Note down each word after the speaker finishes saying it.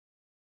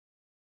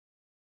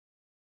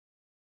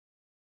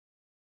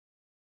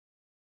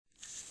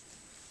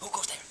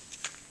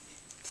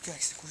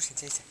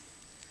1967.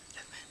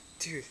 Lähme.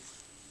 Dude,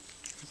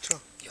 intro.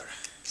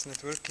 It's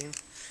not working.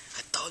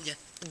 I told you.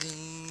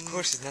 Of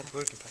course it's not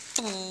working, but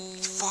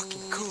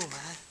fucking cool,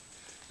 man.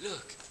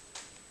 Look.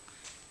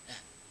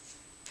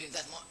 Feel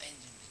that more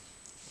engine.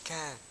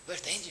 Can.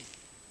 Where's the engine?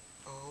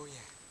 Oh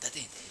yeah. That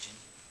ain't the engine.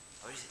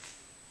 Where is it?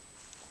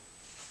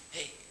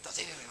 Hey, does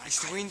everybody want to It's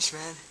the climb? winch,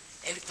 man.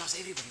 Does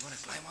everybody want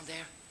to climb on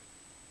there?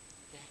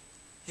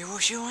 Yeah, well,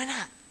 sure, why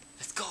not?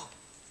 Let's go.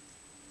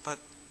 But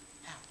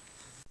How?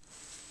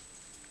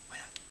 Why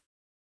not?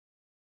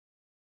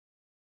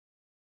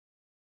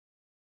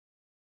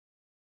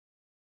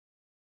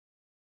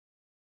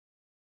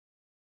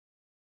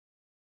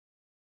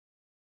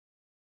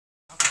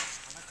 Okay,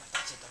 I'm not gonna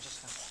touch it. I'm just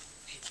gonna.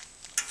 Hey.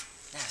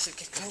 Now, so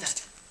get closed.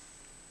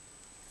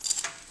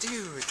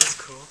 dude, that's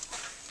cool.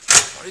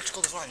 On üks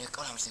kodus olen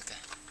ikka olemas niuke.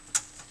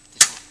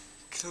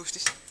 Close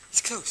this.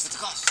 It's closed. Võta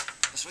kaas.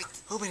 Las rott.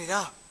 Open it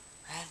up,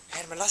 man.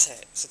 Ärme lase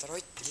seda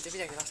rotti, mitte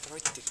midagi lasta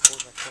rotti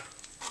kuulata.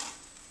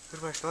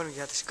 Urban Stormi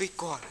teatas kõik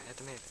kohale,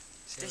 jäta meelde.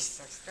 Teist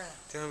saaksid ka.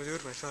 Teil on muidu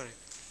Urban Stormi.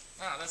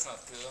 Ah, that's not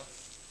cool.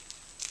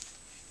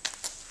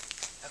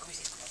 Aga kui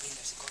siis, kui ma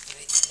kindlasti kohta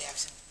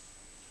leiaksin?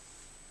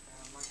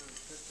 Ma ei tule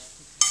tõtta.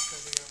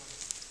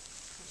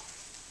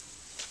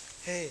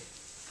 Hey,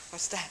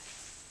 what's that?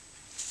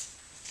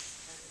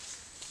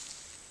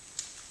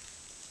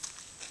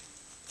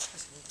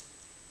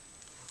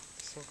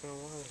 It's not gonna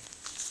work.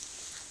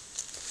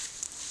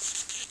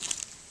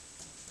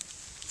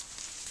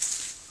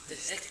 This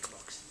is electric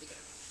box.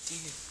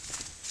 Dude.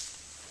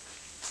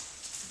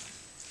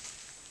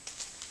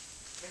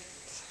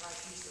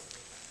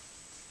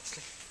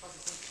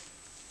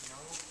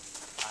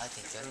 I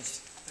think there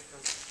is.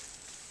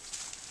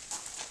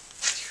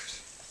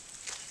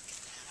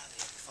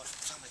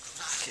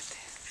 Get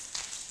there.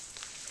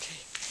 Okay,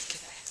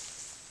 get there.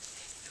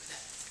 Look at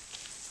that.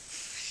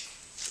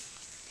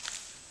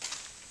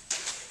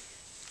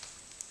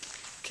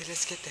 Okay,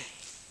 let's get there.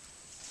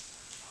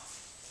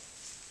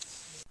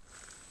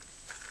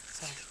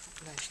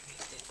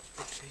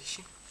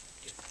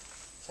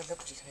 See on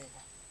lõpuks ikka neil.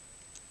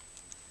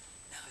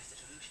 Now is the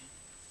solution.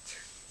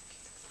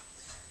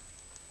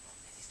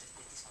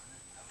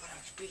 Parem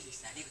üks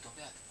pildist. Näe, liigutu on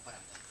pead.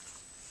 Parem ta.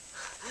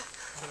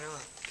 Come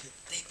on.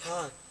 Teip Come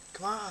on.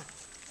 Come on.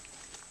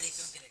 Teip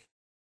on kellegi.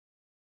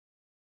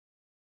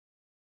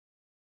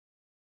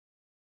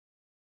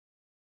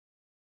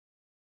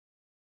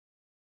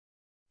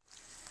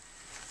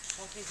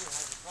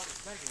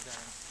 Märgin peale.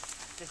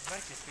 Teed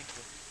märkist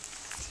pikku.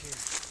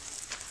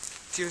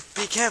 Dude,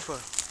 be careful.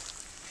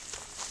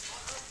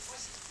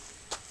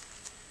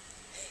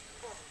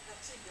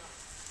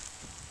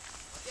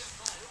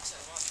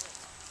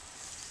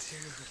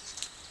 Dude.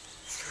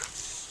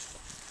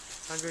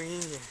 I'm going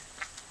in here.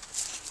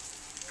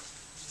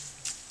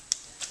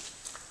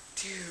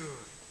 Dude.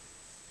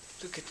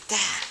 Look at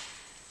that.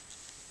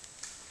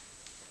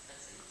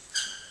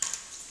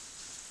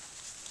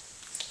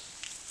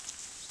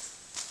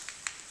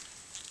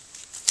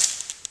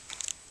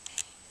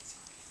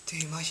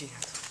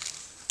 Töömasinad.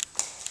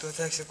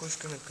 1960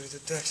 kuni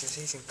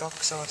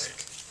 1972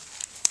 aastat.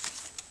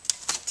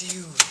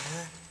 Dude,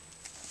 man.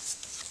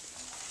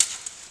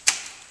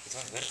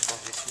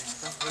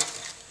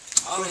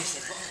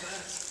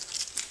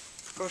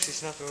 Of course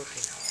it's not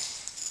working.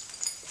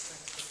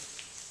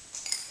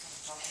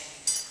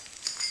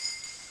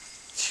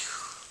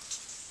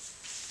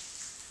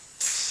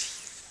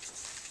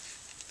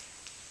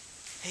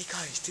 Hey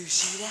guys, do you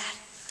see that?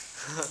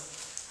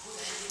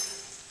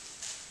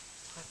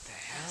 What the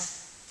hell?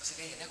 Kas see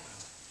käia nägu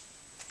nagu?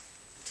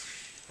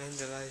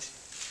 Vandalize.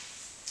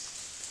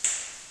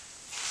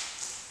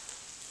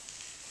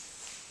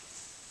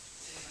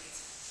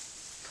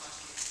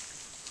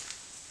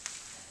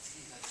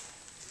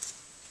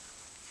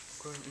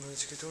 Mul on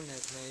siuke tunne,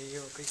 et me ei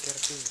jõua kõiki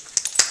ära filmida.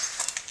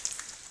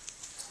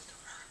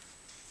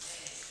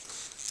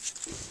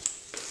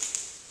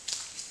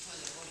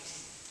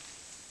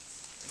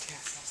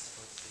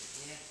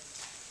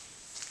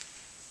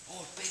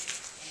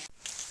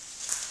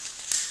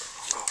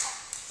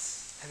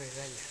 Lähme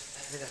välja,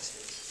 lähme edasi.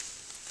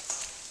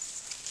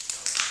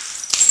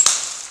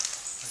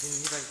 Ma teen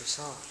nii palju kui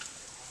saan.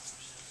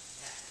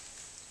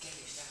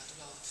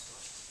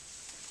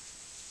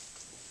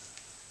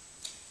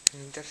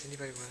 Täpselt nii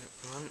palju,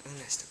 kui mul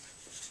õnnestub.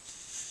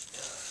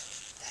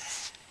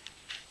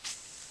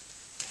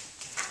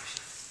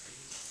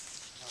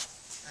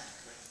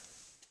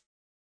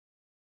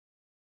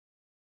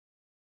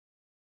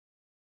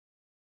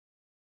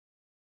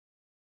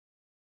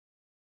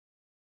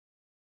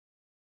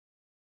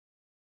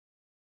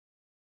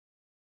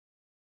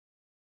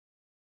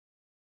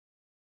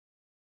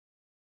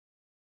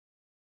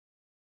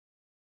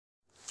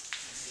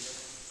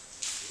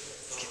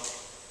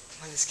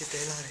 Let's get the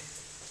hell out of here.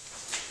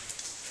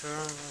 We're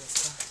running out of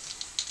time.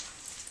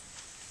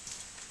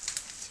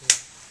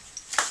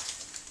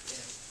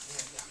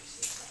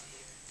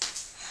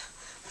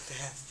 What the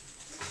hell?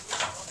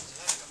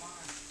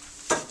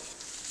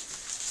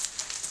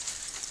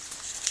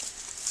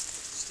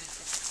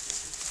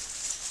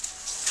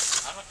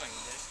 I'm not going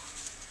there.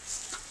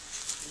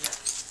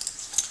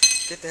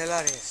 Get the hell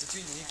out of here. See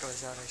tünni ikka veel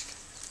seal raisk.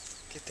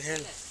 Get the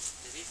hell.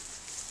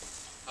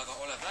 Aga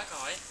ole väga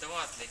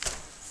ettevaatlik.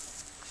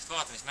 Sest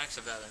vaata, mis märk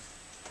seal peal on.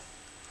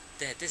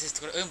 Tee sest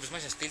kuule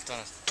õmblusmasinast pilt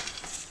vanast.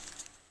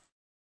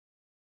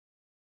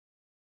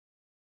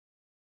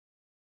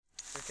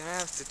 We're gonna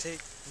have to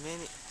take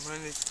many... Mul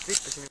on nüüd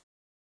klippasin...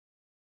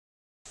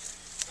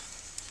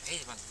 Ei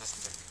pandud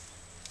lasknud peal.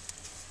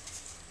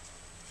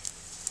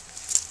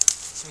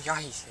 See on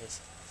jahi sees.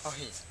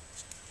 Ahi.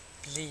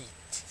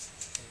 Pliit.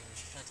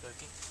 Not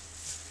working.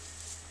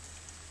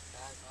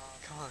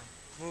 Come on,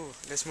 move.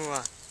 Let's move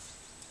on.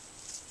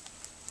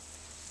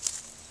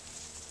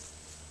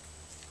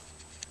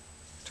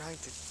 Trying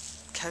to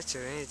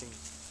capture anything.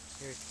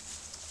 Here.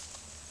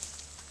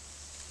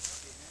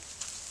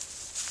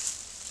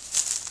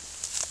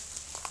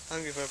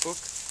 Hungry for a book?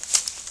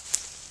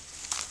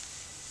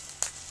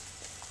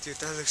 Dude,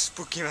 that looks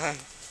spooky, man.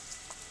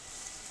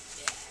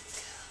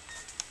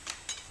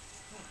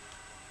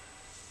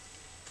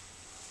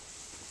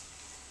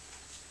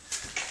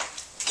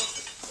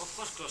 Of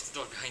course close the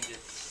door behind you.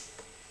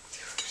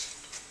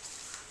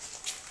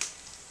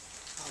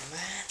 Oh,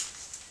 man.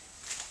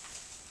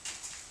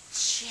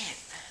 Shit,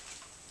 man.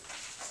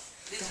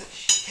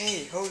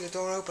 Hey, hold the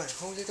door open.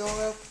 Hold the door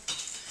open.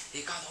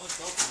 You can't hold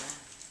it open, man.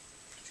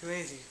 Do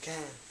anything you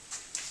can.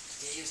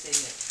 Yeah, you stay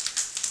here.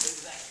 Bring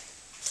it back.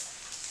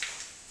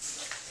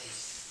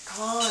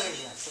 Come on,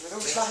 sa pead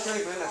uks lahti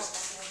hoidma ennast.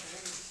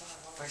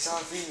 Ma ei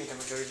saa filmida,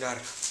 mul tuli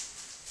larv.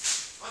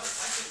 Vaata,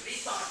 ainult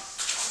riba.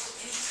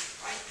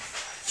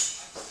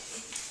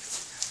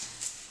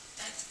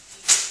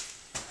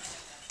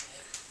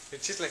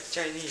 It's just like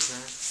Chinese,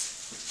 man.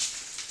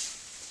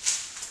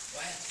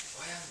 Why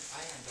am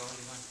I the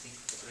only one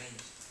thinking of the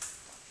range?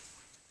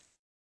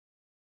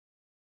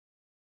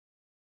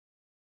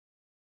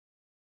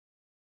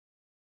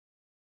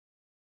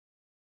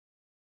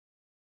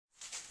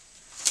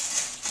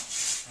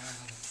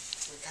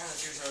 We can't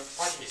use our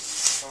bodies,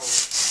 so...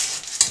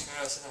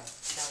 No, seda.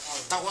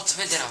 Ta otsa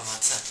veel teravam,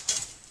 vaata seda.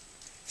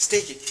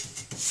 Steak it.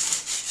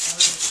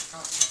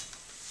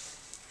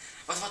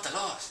 Vaata,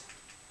 laas.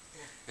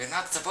 We're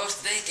not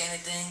supposed to take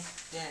anything.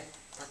 Yeah,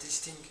 but this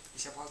thing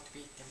is about to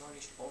be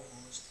demolished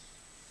almost.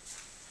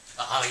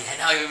 Oh yeah,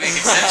 now you make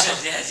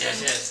exceptions.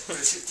 Yes.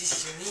 This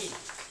is unique.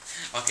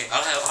 Okay,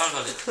 I'll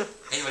hold it.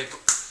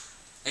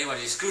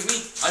 Anybody screws me?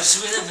 I'll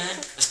screw them,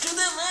 man.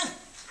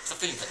 Stop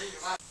feeling that.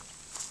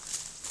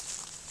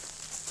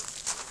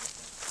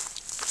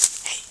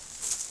 Hey.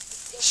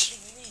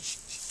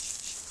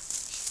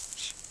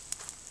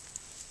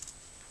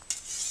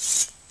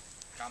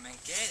 Come and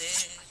get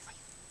it.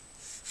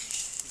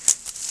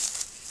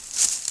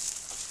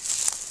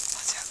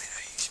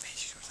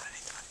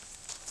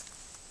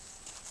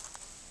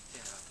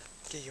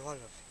 Keegi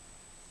valvab.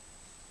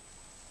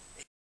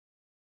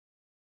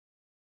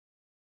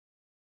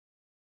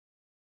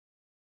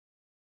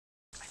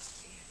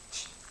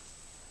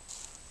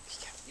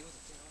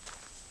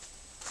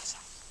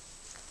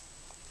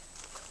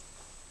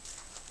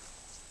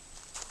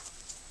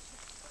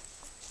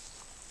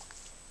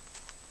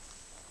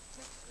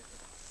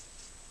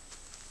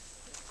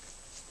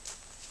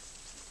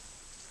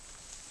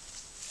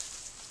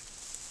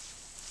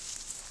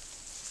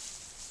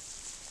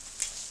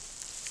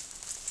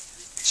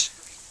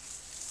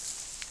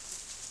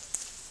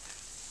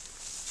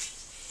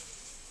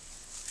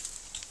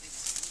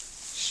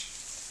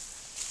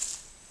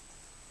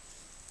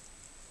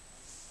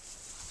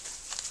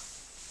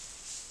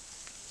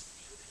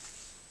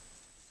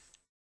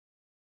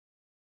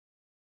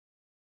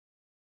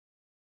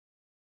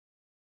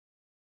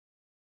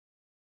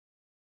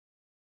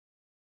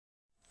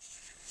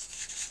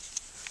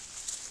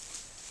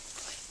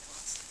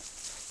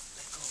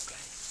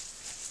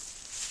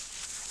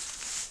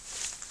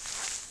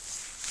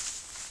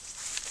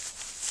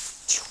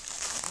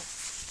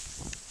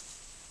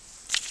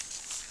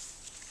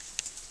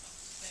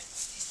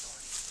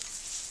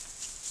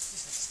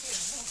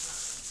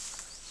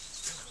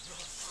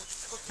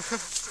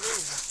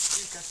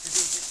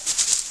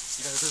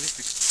 You gotta do this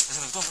picture.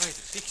 Don't write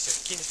it. Picture,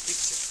 Guinness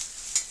picture.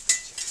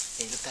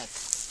 Hey, look that.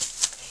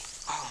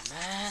 Oh man.